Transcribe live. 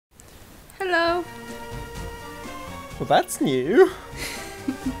Hello. Well, that's new.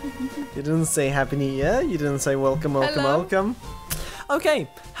 You didn't say Happy New Year. You didn't say welcome, welcome, Hello. welcome. Okay,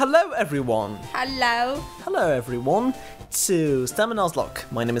 hello everyone. Hello. Hello everyone to Stammer Nuzlocke.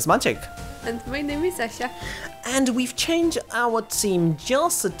 My name is Magic. And my name is Asha. And we've changed our team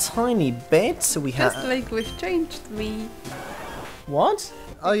just a tiny bit. So we have... Just like we've changed me. What?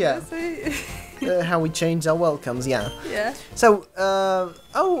 Oh yeah, how we changed our welcomes, yeah. Yeah. So,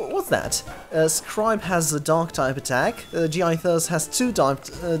 oh, what's that? Scribe has a dark type attack. GI Thirst has 2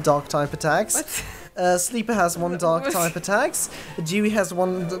 dark type attacks. What? Sleeper has 1 dark What? type attacks. Dewey has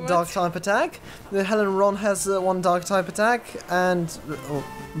 1 dark type attack. Helen Ron has 1 dark type attack, and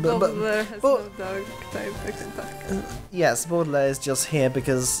Baudelaire has no dark type attack. yes, Baudelaire is just here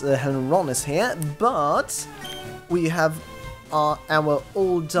because Helen Ron is here. But we have our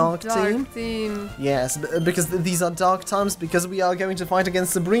all dark team. Yes, because these are dark times because we are going to fight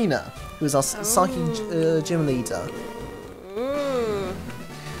against Sabrina, who is our psychic gym leader. Ooh.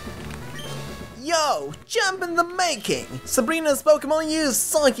 Yo, jump in the making! Sabrina's Pokemon use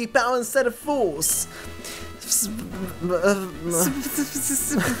psychic power instead of force.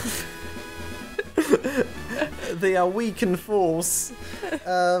 They are weak in force,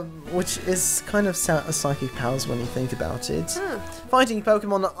 which is kind of psychic powers when you think about it. Huh. Fighting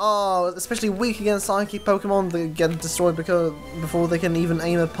Pokemon are especially weak against psychic Pokemon. They get destroyed before they can even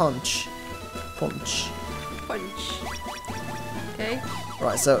aim a punch. Punch. Okay.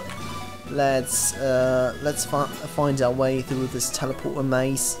 Right, so let's find our way through this teleporter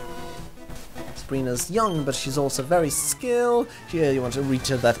maze. Sabrina's young, but she's also very skilled. You want to reach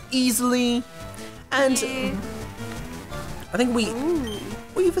her that easily. And I think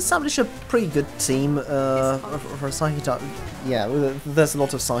we've established a pretty good team for a Psyche type. Yeah, there's a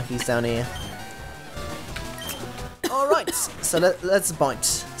lot of Psyches down here. Alright, so let's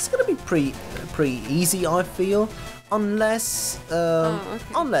bite. It's gonna be pretty easy, I feel. Unless,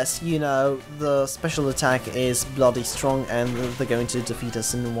 unless, you know, the special attack is bloody strong and they're going to defeat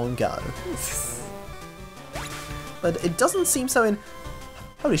us in one go. But it doesn't seem so in...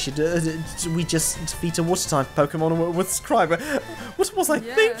 Holy shit, we just defeat a water-type Pokemon with Scribe. What was I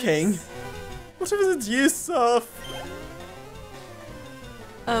thinking? What was it you, Surf?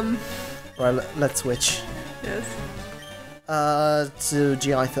 Right, let's switch. Yes. To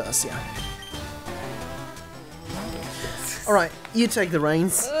GI Thirst, yeah. Alright, you take the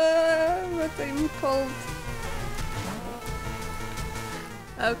reins. But I'm cold.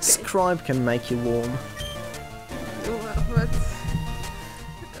 Okay. Scribe can make you warm.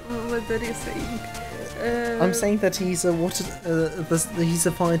 What are you saying? I'm saying that he's a he's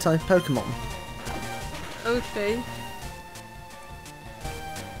a fire type Pokemon. Okay.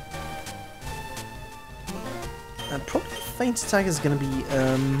 Probably Faint Attack is going to be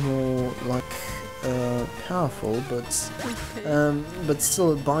more like powerful, but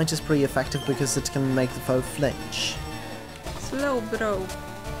still Bite is pretty effective because it can make the foe flinch. Slow, bro.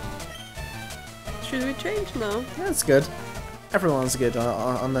 Should we change now? That's good. Everyone's good,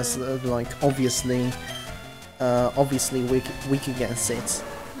 unless like obviously weak against it.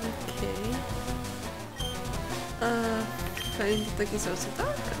 Okay. Faint attack is also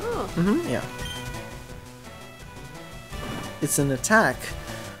attack? Oh. Yeah. It's an attack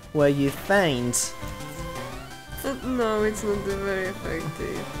where you feint. No, it's not very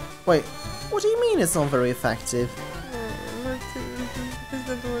effective. Wait, what do you mean it's not very effective? Because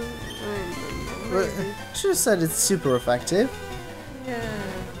that was... I don't know, maybe. Should have said it's super effective.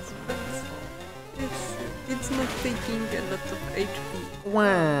 Yes, but it's not taking a lot of HP.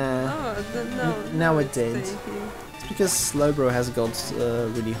 Wow. Oh, no. Now it did. Taking. It's because Slowbro has got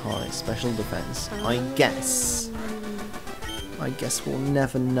really high special defense. I guess. I guess we'll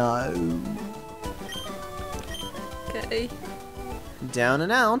never know. Okay. Down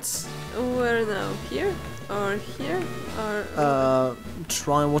and out. Where now? Here? Or here? Or...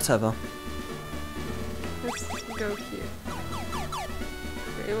 Try whatever. Let's go here.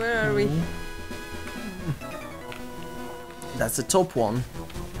 Okay, where are we? That's the top one.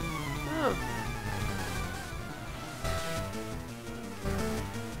 Oh.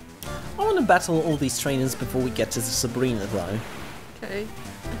 I want to battle all these trainers before we get to Sabrina though. Okay.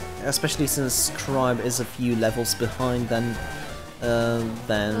 Especially since Scribe is a few levels behind than the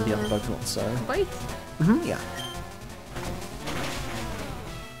other Pokemon, so... Wait. Yeah.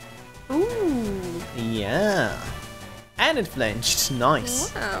 Ooh. Yeah. And it flinched.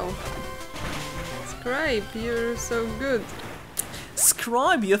 Nice. Wow. Scribe, you're so good.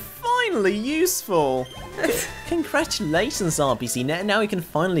 Scribe, you're finally useful! Congratulations, RPC. Now you can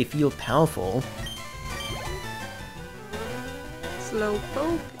finally feel powerful.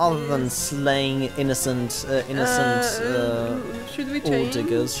 Slowpoke. Other than slaying innocent should we ore change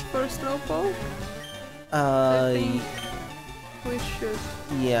diggers. for Slowpoke? I think we should.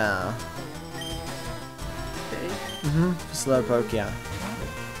 Yeah. Okay. Slowpoke, yeah.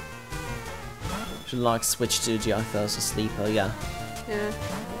 Should like switch to Geothos or Sleeper, yeah. Yeah.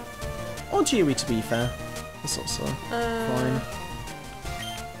 Or Jiri, to be fair. That's also fine.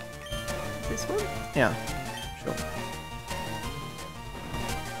 This one? Yeah, sure.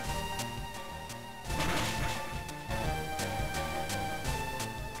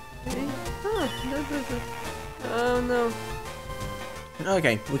 Okay. Oh, oh no.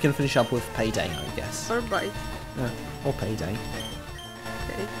 Okay, we can finish up with Payday, I guess. Or Bite. Yeah, or Payday.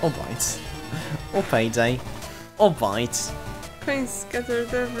 Okay. Or Bite. Or Payday. Or Bite. Coins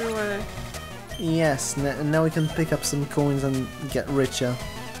scattered everywhere. Yes, now we can pick up some coins and get richer.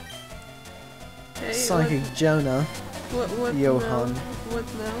 Okay, Psychic Jonah. What Johann. now? What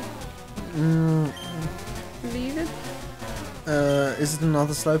now? Leave it? Is it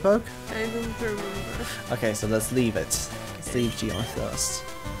another Slowpoke? I don't remember. Okay, so let's leave it. Let's leave GI first.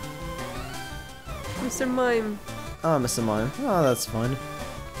 Mr. Mime. Oh, Mr. Mime. Oh, that's fine.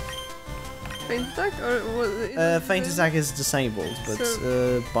 Faint attack or what? Faint attack is disabled, but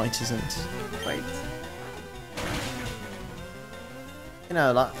So- bite isn't. Bite. You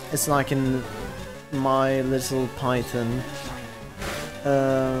know, like it's like in My Little Python.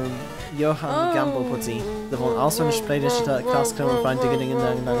 Johann GAMBOLPUTTY. De van Alstom spelen is de klasskamer van dingen in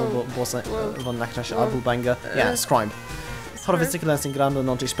de bossen van Naktash Abelbanger. Ja, Scribe. Har vi sikkert läst en grann och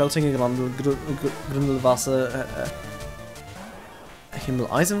någonting speltingen grann grundelwasser Himmel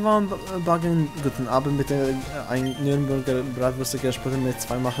Eisenbahnwagen, guten Abend bitte, ein Nürnberger Bratwürste mit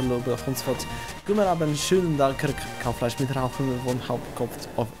zweimal Lobe Hunsfort. Guten Abend, schönen Dank, Kaufleisch mit Rauchen von Hauptkopf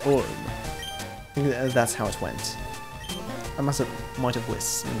of Ulm. That's how it went. I might have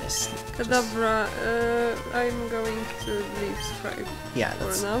missed. Kadabra, I'm going to leave Scribe. Yeah, for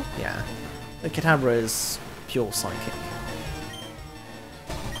that's now. yeah. The Kadabra is pure psychic.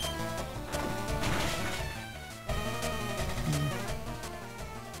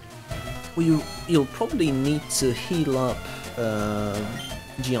 Well, you'll probably need to heal up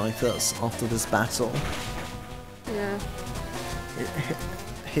GI Thirst after this battle. Yeah.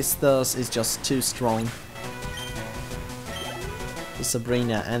 His thirst is just too strong. For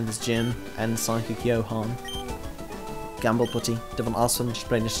Sabrina and this gym and Psychic Johann. GAMBOLPUTTY, det var alltså en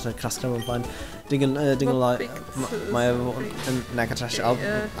sprängning kraften från dingen like my Nakatrash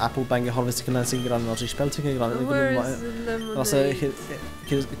Apple Banger Harvest kan läsa grann och speltingen grann alltså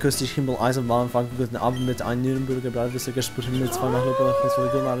kustisch Himmel Eisenbahn von guten Abend mit ein Nürnberger Bratwürste gespielt mit zweimal Lobe von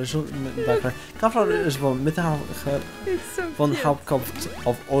der Gymnasium schon da Kafra ist von mit von Hauptkopf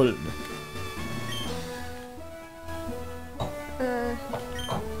auf Ulm.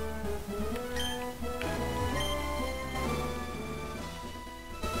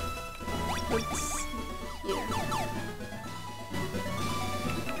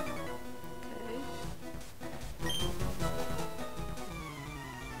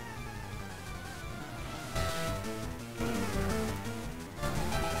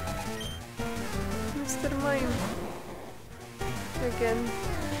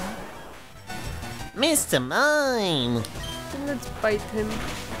 Mr. Mime! Let's bite him.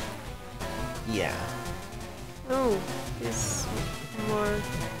 Yeah. Oh, he's more...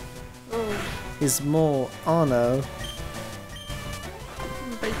 Oh. He's more... Oh no.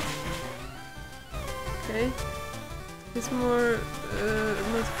 Bite. Okay. He's more...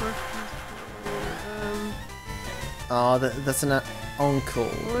 not more... Oh, that's an uncle.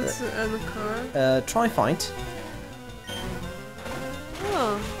 What's an car? Try fight.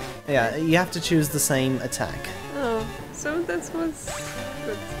 Oh. Yeah, you have to choose the same attack. Oh, so that's what's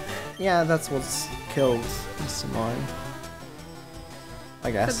good. Yeah, that's what's killed Mr. Mime.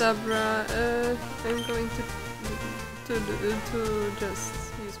 I guess. Kadabra, I'm going to just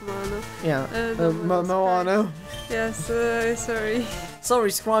use Moano. Yeah, Moano. Yes, sorry.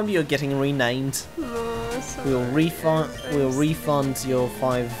 Sorry, Scribe, you're getting renamed. No, sorry. We'll refund your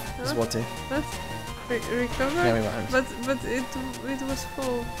 5 Swati. What? Recover? Yeah, we won't. But it was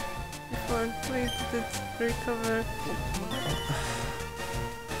full before. Wait, did it recover?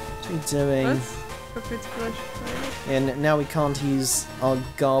 What are you doing? What? Rapid flash fire? And now we can't use our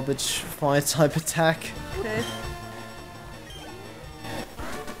garbage fire type attack. Okay.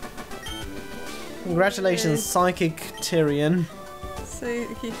 Congratulations, Okay. Psychic Tyrion.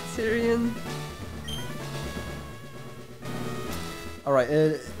 Psychic Tyrion. Alright,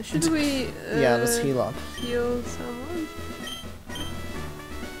 should we yeah, let's heal up. heal someone?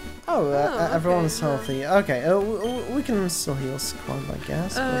 Oh, okay, everyone's no. healthy. Okay, we can still heal Scribe, I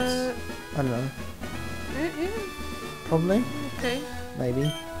guess, but I don't know. Yeah. Probably, Okay.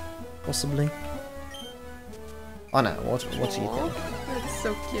 maybe, possibly. I know. What do you think? That's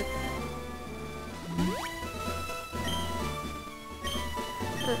so cute.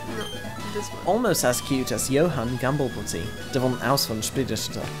 No, this one. Almost as cute as Johann GAMBOLPUTTY, der von Ausfall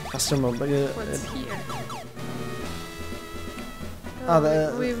splitterte. Hast du mal What's here?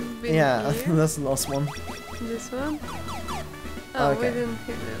 We've been yeah, here. that's the last one. This one? Oh, Okay.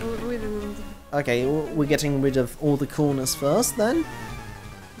 we didn't. Okay, we're getting rid of all the corners first, then.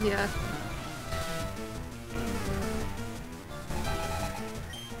 Yeah.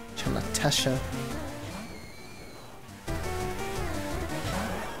 Natasha.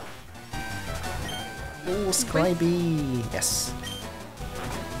 Oh, Scribey! Yes.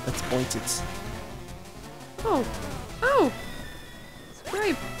 Let's point it. Oh! Oh!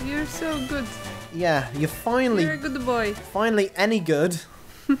 Scribe, you're so good. Yeah, you're finally... You're a good boy. Finally any good.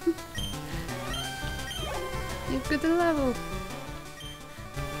 You've got a level.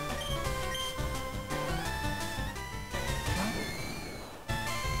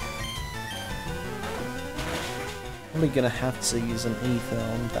 Probably gonna have to use an ether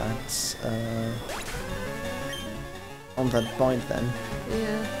on that bind then.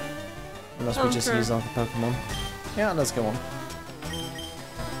 Yeah. Unless we just Okay. use other Pokemon. Yeah, let's go on.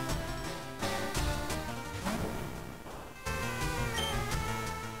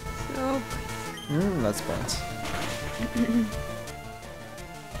 So. Let's bind.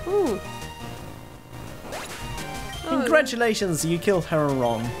 Ooh. Congratulations, you killed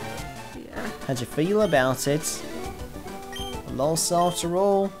Heron. Yeah. How'd you feel about it? A loss after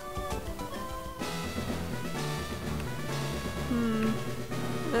all?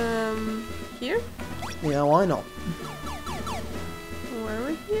 Here? Yeah, why not? Were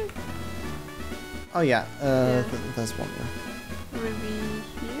we here? Oh yeah, Yeah. there's one there. Maybe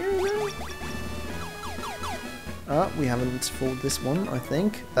here? No? We haven't fought this one, I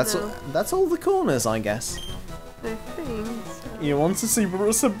think. That's No. that's all the corners, I guess. I think so. You want to see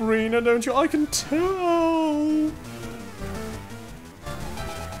Sabrina, don't you? I can tell!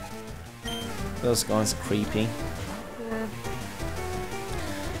 Those guys are creepy. Yeah.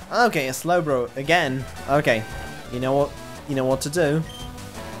 Okay, a Slowbro again. Okay, you know what? You know what to do.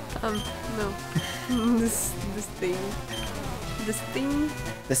 No. this thing. This thing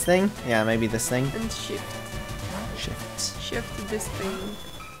This thing? Yeah, maybe this thing. and shift. Shift. Shift this thing.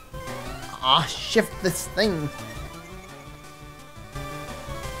 Ah, shift this thing.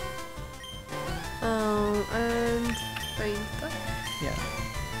 Oh, and paint that. Yeah.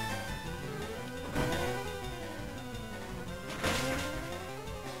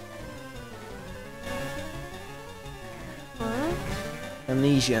 What?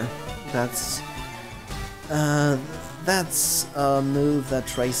 Amnesia. That's a move that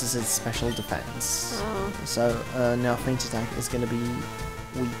traces its special defense. Oh. So now Feint Attack is going to be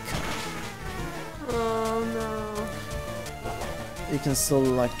weak. Oh no. You can still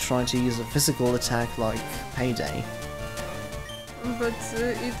like try to use a physical attack like Payday. But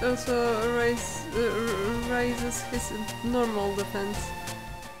it also raises his normal defense.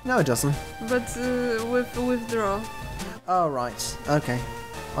 No, it doesn't. But with withdraw. Oh right. Okay.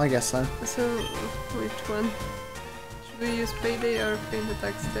 I guess so. So which one? Should we use Payday or Feint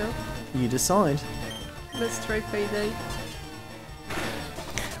Attack still? You decide. Let's try Payday.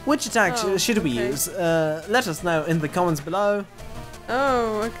 Which attack Oh, should we okay. use? Let us know in the comments below.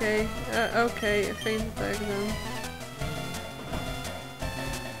 Oh, okay. Okay, Feint Attack then.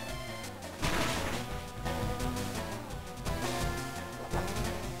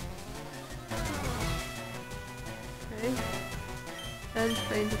 Okay. And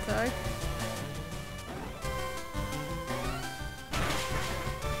Feint Attack.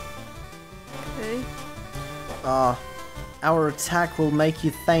 Okay. Our attack will make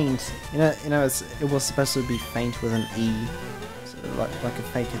you faint. You know, it was supposed to be faint with an E, so like a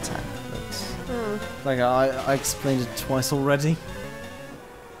fake attack. But Oh. like I explained it twice already.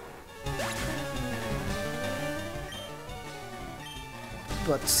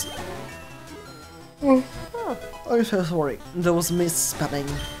 But Oh. I'm so sorry. There was misspelling.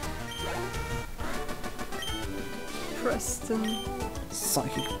 Preston.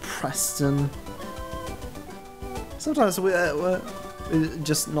 Psychic Preston. Sometimes we're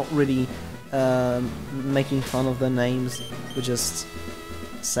just not really making fun of the names. We're just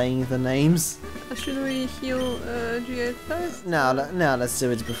saying the names. Should we heal GA first? No, let's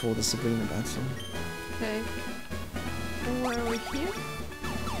do it before the Sabrina battle. Okay. And where are we here?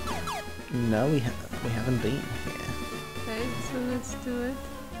 No, we haven't been here. Okay, so let's do it.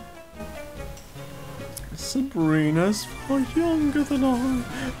 Sabrina's far younger than I,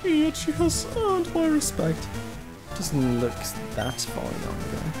 yet she has earned my respect. Doesn't look that far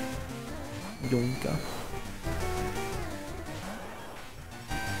younger.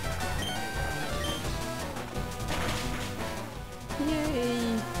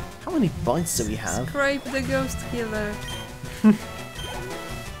 Yay! How many bites do we have? Scrape the ghost killer.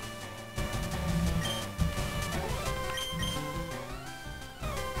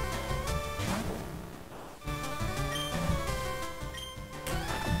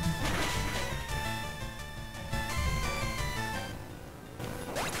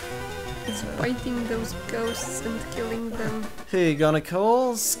 It's fighting those ghosts and killing them. Who you gonna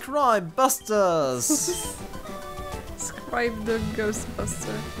call? Scribe Busters! Scribe the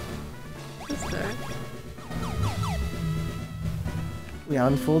Ghostbuster. Who's there? We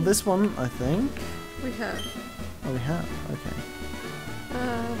haven't fought this one, I think. We have. Oh, we have? Okay.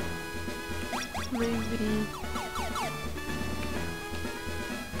 Maybe...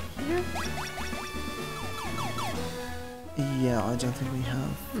 here? Yeah, I don't think we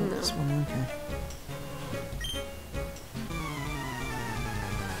have fought this one, okay.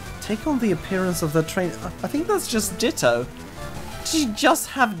 Take on the appearance of the train. I think that's just Ditto. Did you just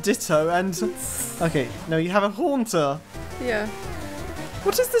have Ditto and... Okay, no, you have a Haunter. Yeah.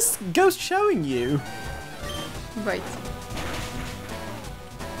 What is this ghost showing you? Right.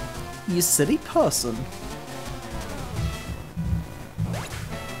 You silly person.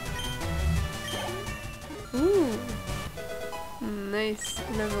 Ooh. Nice.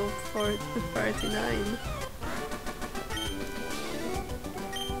 Level 39.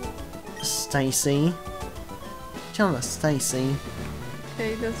 Stacy. Chandler, Stacy.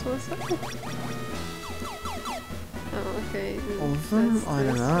 Okay, that's what's up. Oh, okay. All of them? That's I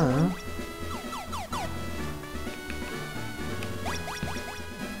don't this know.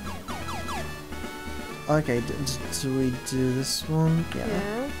 one. Okay, do we do this one? Yeah.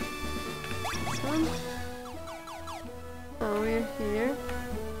 Yeah. This one. Oh, we're here.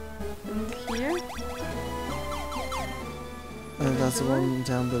 And here. That's the one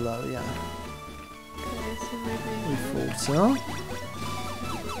down below, yeah. Okay, so maybe We here. falter.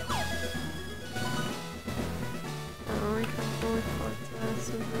 Oh, we can go with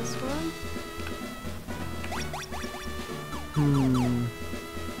so this one.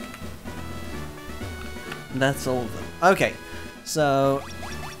 That's all of them. Okay, so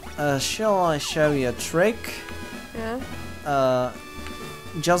shall I show you a trick? Yeah.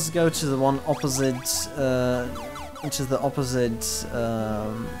 Just go to the one opposite,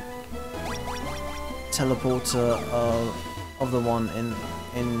 teleporter of the one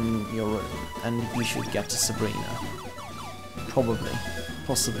in your room, and you should get to Sabrina.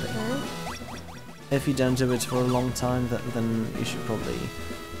 Possibly. Okay. If you don't do it for a long time, then you should probably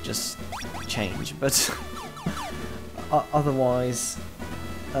just change. But otherwise,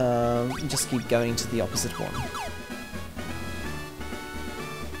 just keep going to the opposite one.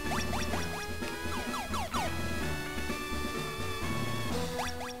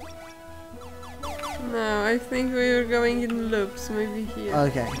 No, I think we were going in loops. Maybe here.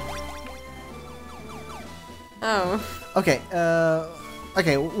 Okay. Oh. Okay.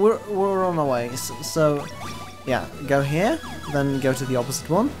 Okay. We're on our way. So yeah, go here, then go to the opposite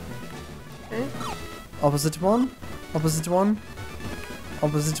one. Okay. Opposite one. Opposite one.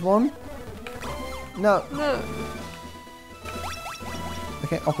 Opposite one. No. No.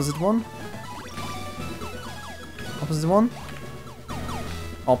 Okay. Opposite one. Opposite one.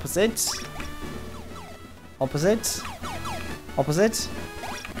 Opposite. Opposite. Opposite.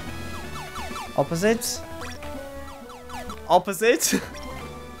 Opposite. Opposite.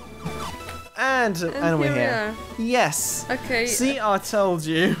 and we're we here. are. Yes. Okay. See, I told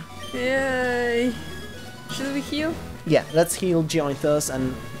you. Yay. Should we heal? Yeah, let's heal GI Thirst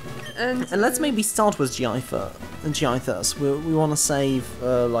and let's uh, maybe start with GI Thirst. We want to save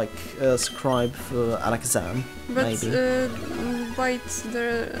Scribe for Alakazam. But maybe. bites.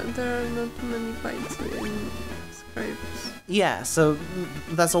 There are not many bites in Scribes. Yeah, so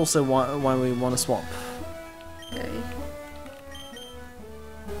that's also why we want to swap. Okay.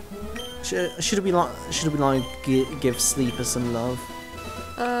 Should we give Sleeper some love?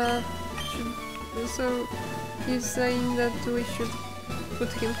 So you're saying that we should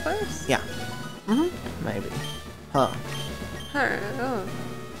put him first? Yeah. Maybe. Huh. Her. Oh.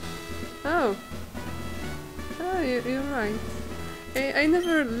 Oh. Oh, you're right. I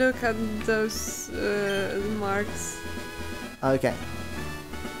never look at those marks. Okay.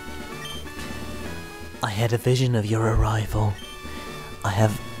 I had a vision of your arrival. I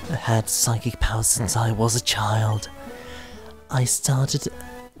have had psychic powers since I was a child. I started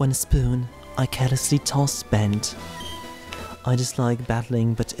when Spoon I carelessly toss bent. I dislike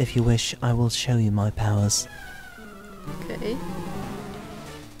battling, but if you wish, I will show you my powers. Okay.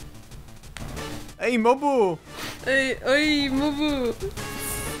 Hey, Mobu! Hey, Mubu!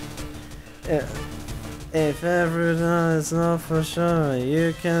 If everyone is not for sure,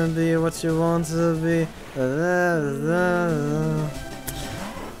 you can be what you want to be.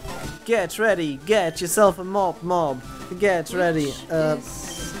 Get ready, get yourself a mob. Get ready. Which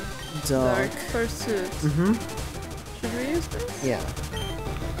is Dark Pursuit. Should we use this? Yeah.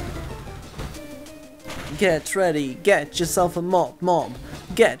 Get ready, get yourself a mob.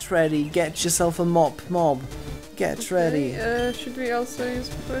 Get ready, get yourself a mob. Get ready. Should we also use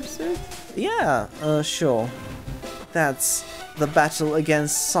Pursuit? Yeah, sure. That's the battle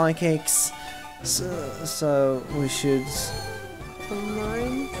against psychics. So we should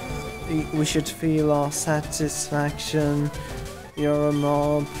Mine? we should feel our satisfaction. You're a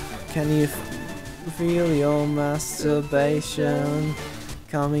mob. Can you feel your masturbation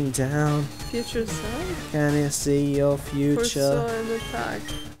coming down? Future side? Can you see your future? Pursue and attack.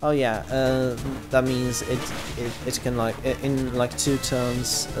 Oh yeah, that means it can like in like 2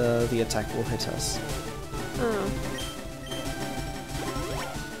 turns the attack will hit us.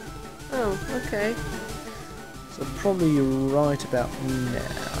 Oh, okay. So probably you're right about now.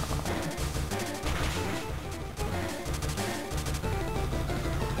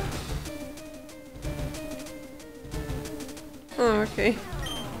 Oh, okay.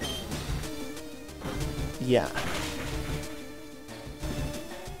 Yeah.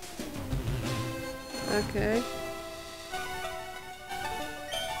 Okay.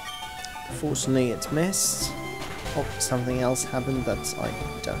 Fortunately, it missed. Oh, something else happened that I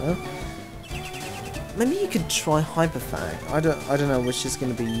don't know. Maybe you could try Hyperfang. I don't know which is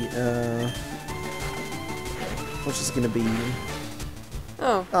gonna be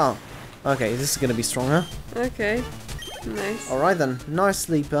Oh, Oh, okay, this is gonna be stronger. okay. Nice. Alright then, nice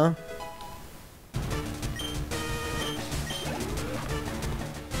sleeper.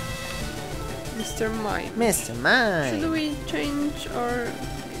 Mr. Mime. Mr. Mime. Should we change or is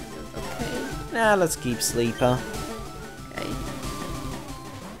it okay? Nah, let's keep sleeper. Okay.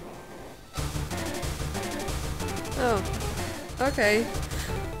 Oh. Okay.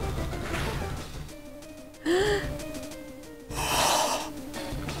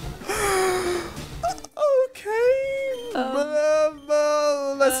 Okay.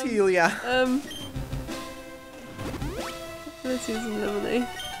 Let's heal ya. Let's use lemonade.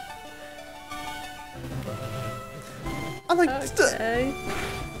 I like. Okay.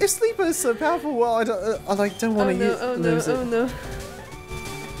 If sleeper is so powerful, well, I don't want to lose it. Oh no.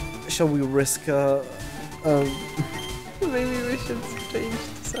 Shall we risk Maybe we should change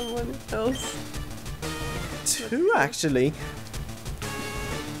to someone else. 2 actually?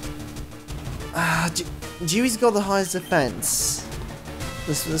 Dewey's got the highest defense.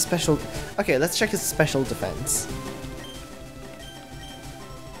 The special. Okay, let's check his special defense.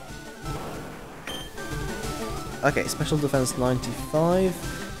 Okay, special defense 95.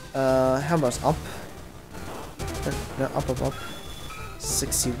 How about up? No, up.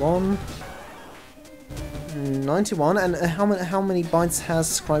 61. 91. And how many bites has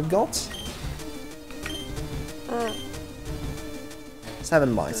Scribe got?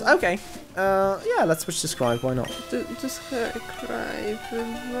 7 bites. Okay. Yeah, let's switch to Scribe. Why not? Just cry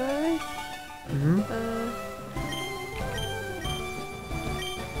goodbye.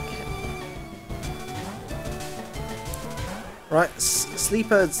 Right,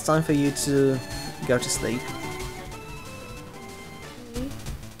 Sleeper, it's time for you to go to sleep. Okay.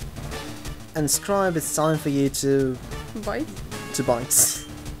 And Scribe, it's time for you to Bite. bite.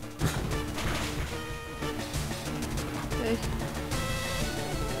 Okay.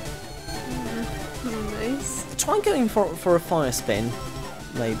 Nice. Try going for a fire spin,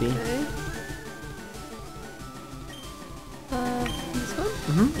 maybe. Okay. This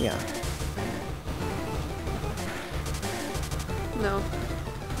one? Yeah. No.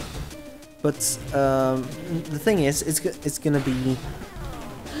 But the thing is, it's gonna be.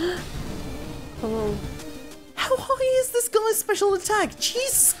 Hello. How high is this guy's special attack?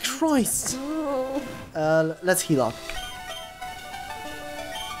 Jesus Christ! Oh. Let's heal up.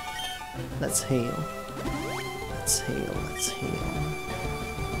 Let's heal. Let's heal.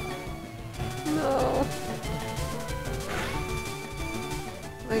 No.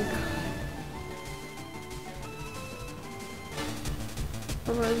 My God.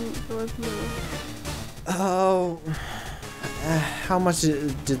 What no? Oh. How much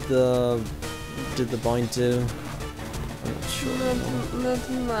did the bind do? I'm not sure. Not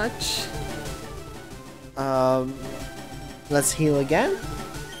much. Let's heal again.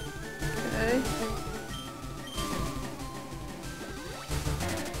 Okay.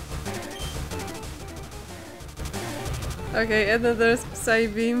 Okay, another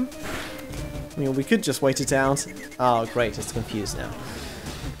Psybeam. I mean, we could just wait it out. Oh, great, it's confused now.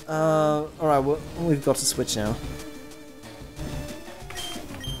 Alright, well, we've got to switch now.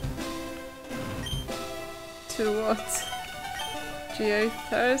 To what? GA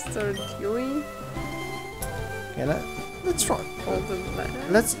Thirst or Dewey? Okay, let's try. All the better.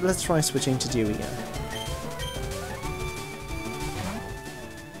 Let's try switching to Dew again.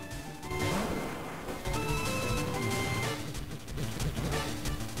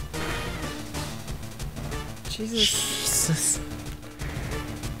 Jesus.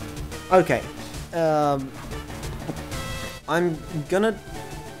 Okay. I'm gonna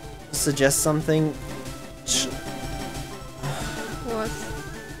suggest something. What?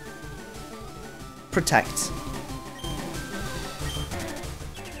 Protect.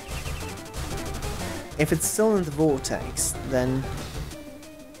 If it's still in the vortex, then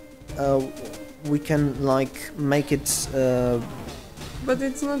we can like make it. But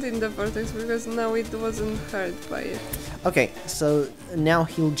it's not in the vortex because now it wasn't hurt by it. Okay, so now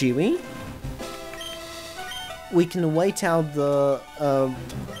heal Jiwi. We can wait out the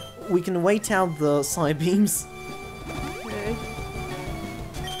Psybeams, Okay.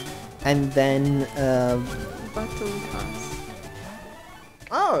 and then Baton pass.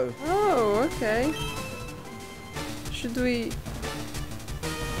 oh, Oh, okay. Should we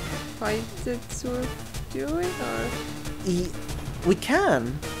fight it with Dewey or? we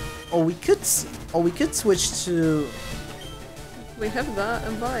can, or we could switch to. We have that,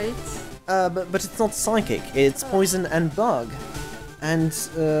 a bite. But it's not psychic. It's poison and bug, and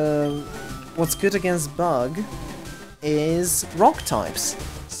what's good against bug is rock types.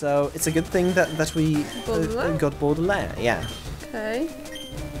 So it's a good thing that we got Baudelaire. Yeah. Okay.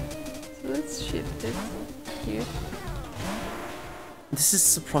 So let's shift it here. This is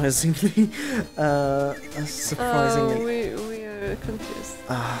surprisingly, surprisingly. Oh, we are confused.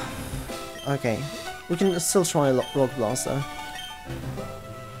 Okay, we can still try a Rock Blast though.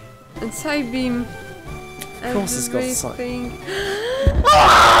 And Psybeam. Of course it's got Psy. Everything.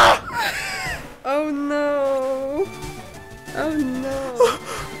 Oh no! Oh no!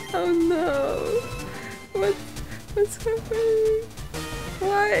 Oh no! What's happening?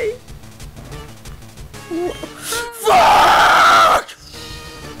 Why? Fuck!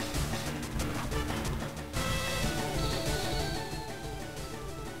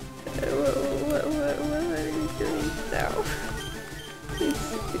 What are you doing now?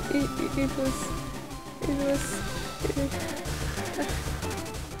 It was.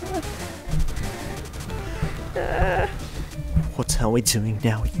 What are we doing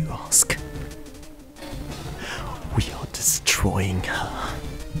now, you ask? We are destroying her.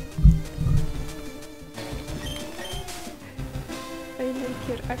 I like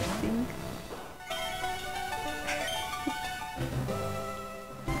your acting.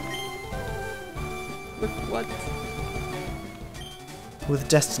 With what? With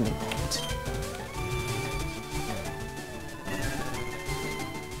Destiny Point.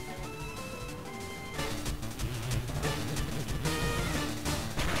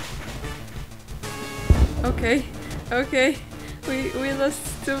 Okay. We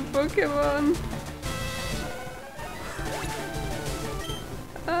lost 2 Pokemon.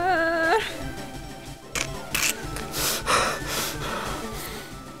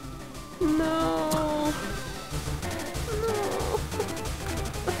 No.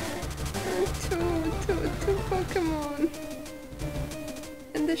 Two Pokemon.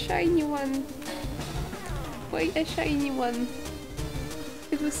 And the shiny one. Why a shiny one?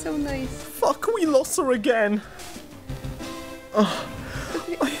 It was so nice. Fuck, we lost her again!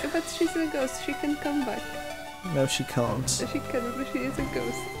 But she's a ghost, she can come back. No, she can't. She can, but she is a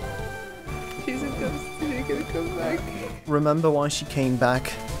ghost. She's a ghost, she can come back. Remember why she came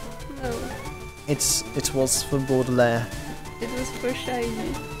back? No, It was for Baudelaire. it was for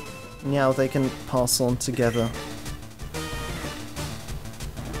shiny. Now they can pass on together.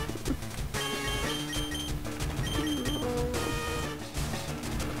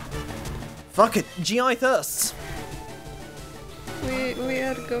 Fuck it! GI thirsts! We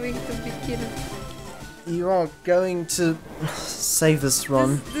are going to be killed. You are going to save this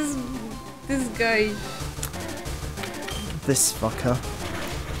run. This guy. This fucker.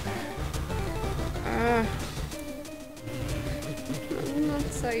 Not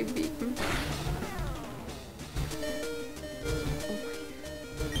Psybeam.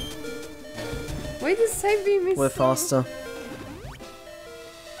 Why does Psybeam is We're so... faster.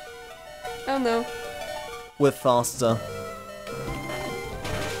 Oh no. We're faster.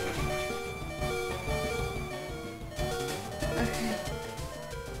 Okay.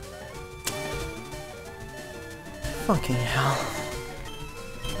 Fucking hell.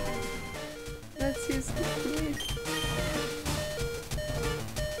 Let's use the blade.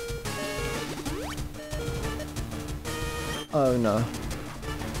 Oh no.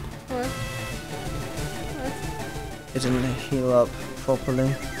 What? What? It didn't heal up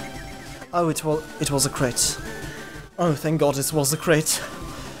properly. Oh, it was a crit. Oh, thank God it was a crit.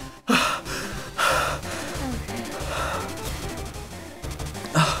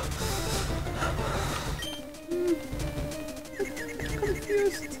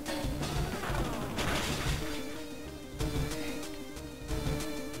 Confused.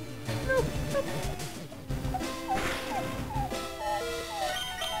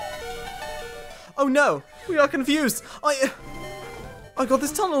 Oh no, we are confused. I got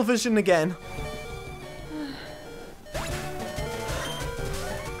this tunnel vision again.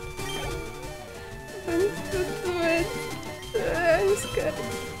 I'm scared.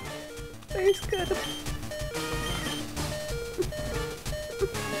 I'm scared.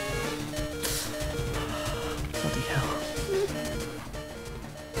 Bloody hell.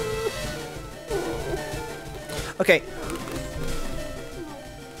 Okay.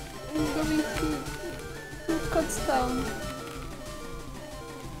 I'm going to cut down.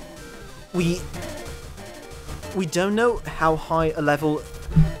 We don't know how high a level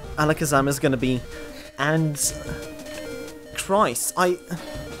Alakazam is gonna be, and Christ,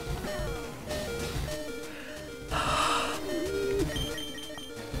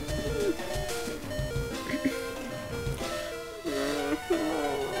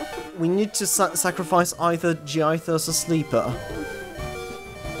 we need to sacrifice either Giathos or Sleeper.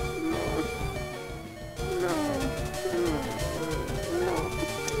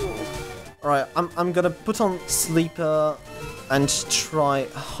 Alright, I'm gonna put on Sleeper and try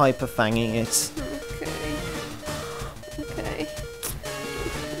Hyper Fanging it. Okay.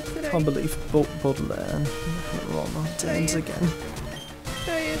 Can't believe Baudelaire Ron turns again.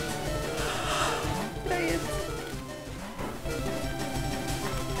 Try it. Try it.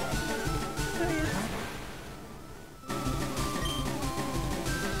 Try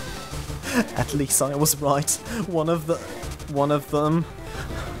it. At least I was right. One of them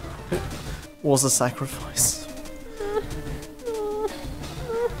was a sacrifice.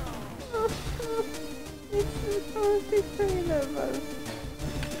 It's only 3 levels.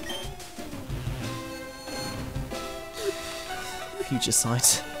 Future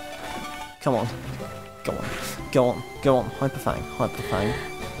sight. Come on. Go on. Go on. Go on. Hyper Fang. Hyper Fang.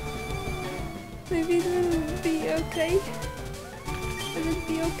 Maybe it will be okay. Will it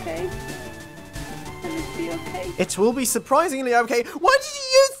be okay? Will it be okay? It will be surprisingly okay. Why did you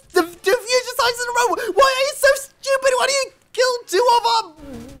use the future sights in a row? Why are you so stupid? Why do you kill 2 of our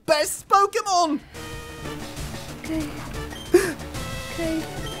best Pokemon? Okay. Okay.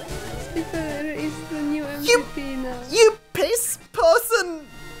 Sleeper is the new MVP now. You piss person!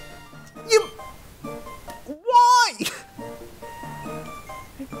 You... Why?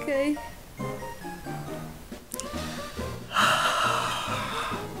 Okay.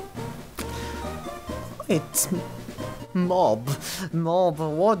 It's... Mob. Mob,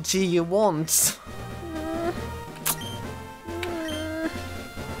 what do you want?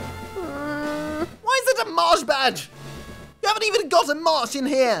 Why is it a Marsh badge? You haven't even got a Marsh in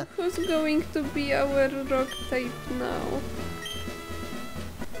here! Who's going to be our rock type now?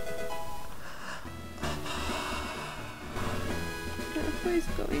 Who is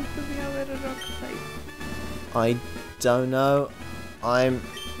going to be our rock type? I don't know. I'm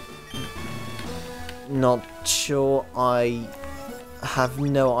not sure. I have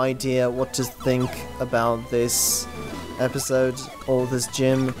no idea what to think about this episode or this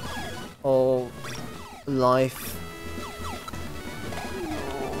gym or life.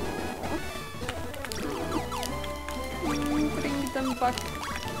 Bring them back.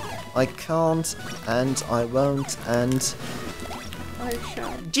 I can't, and I won't, and... I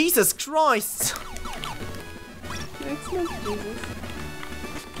shall. Jesus Christ! No, it's not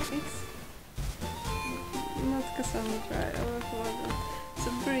Jesus. It's not Cassandra.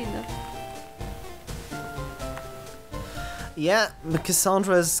 Sabrina. Yeah,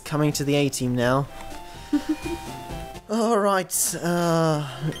 Cassandra's coming to the A-team now. Alright,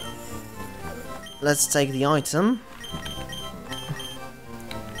 let's take the item.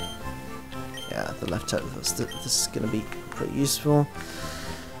 Yeah, the left toe, this is gonna be pretty useful.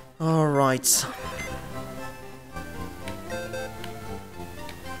 Alright.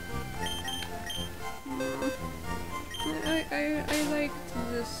 I liked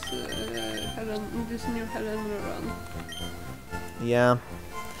this new Helen run. Yeah.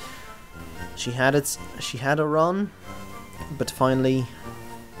 She had a run, but finally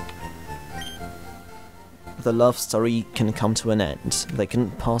the love story can come to an end. They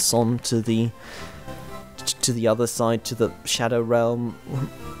can pass on to the other side, to the Shadow Realm,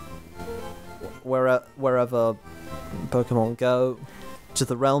 wherever Pokemon go, to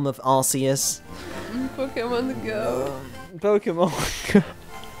the realm of Arceus. Pokemon Go. Pokemon Go.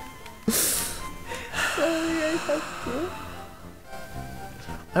 Sorry, I have to.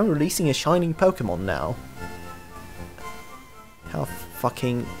 I'm releasing a shining Pokemon now. How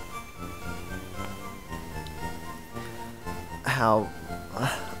fucking... How...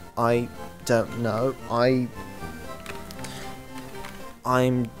 I don't know.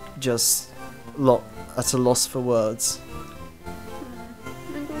 I'm just at a loss for words.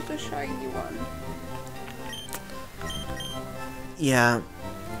 It was a shiny one. Yeah,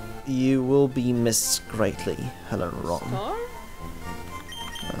 you will be missed greatly, Helen Ron. Star?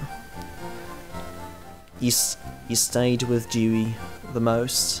 You stayed with Dewey the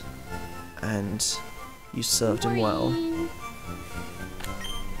most, and you served him well.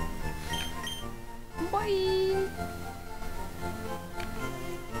 Bye.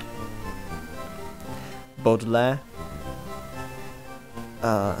 Baudelaire.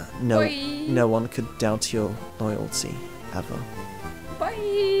 No one could doubt your loyalty, ever.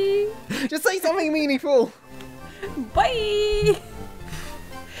 Bye. Just say something meaningful! Bye.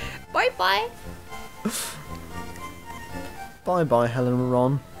 Bye bye. Bye bye, Helen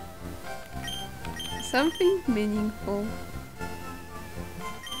Ron. Something meaningful.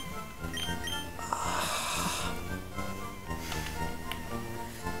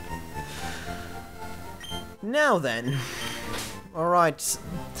 Now then. Alright.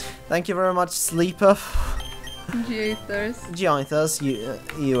 Thank you very much, Sleeper. Geithers,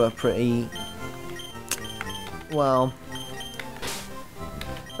 you are pretty... Well...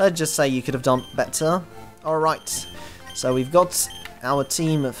 Let's just say you could have done better. Alright. So we've got our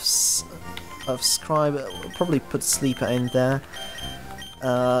team of Scribe. We'll probably put Sleeper in there.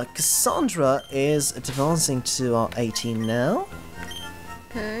 Cassandra is advancing to our A team now.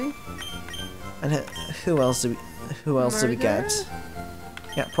 Okay. And who else do we get?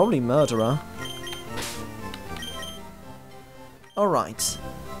 Yeah, probably Murderer. Alright.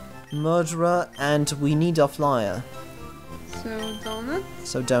 Murderer, and we need a flyer.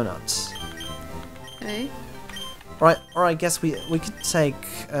 So Donut. Okay. Right, or I guess we could take...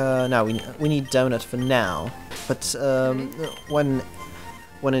 no, we need Donut for now. But when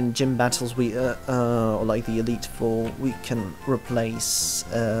in gym battles or like the Elite Four, we can replace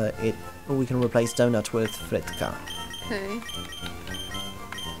it. We can replace Donut with Fritka. Okay.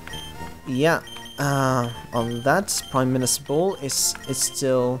 Yeah. On that, Prime Minister Ball is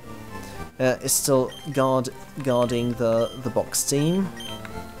still guarding the box team.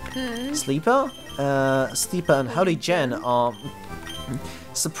 Okay. Sleeper and Holy Jen are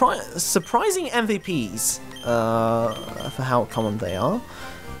surprising MVPs for how common they are.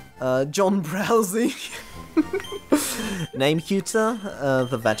 John Browsing, Namecuter,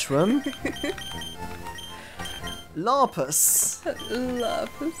 the veteran, Lapis,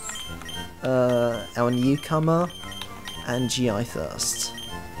 our newcomer, and GI Thirst.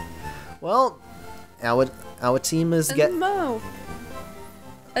 Well, our team is And mouth.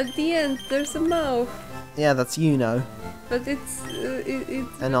 At the end, there's a mouth. Yeah, that's But it's and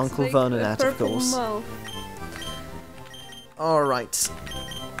looks Uncle like Vernon a at, of purple course. Mouth. Alright.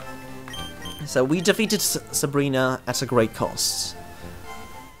 So we defeated Sabrina at a great cost.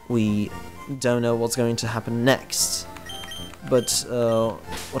 We don't know what's going to happen next. But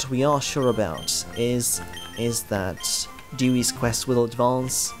what we are sure about is that Dewey's quest will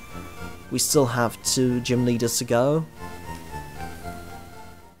advance. We still have 2 gym leaders to go.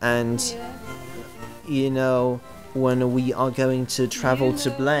 And, you know, when we are going to travel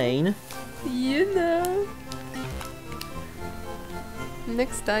to Blaine... You know.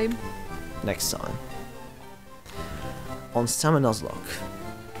 Next time. On Stammer Nuzlocke.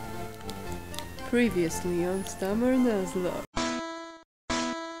 Previously on Stammer Nuzlocke.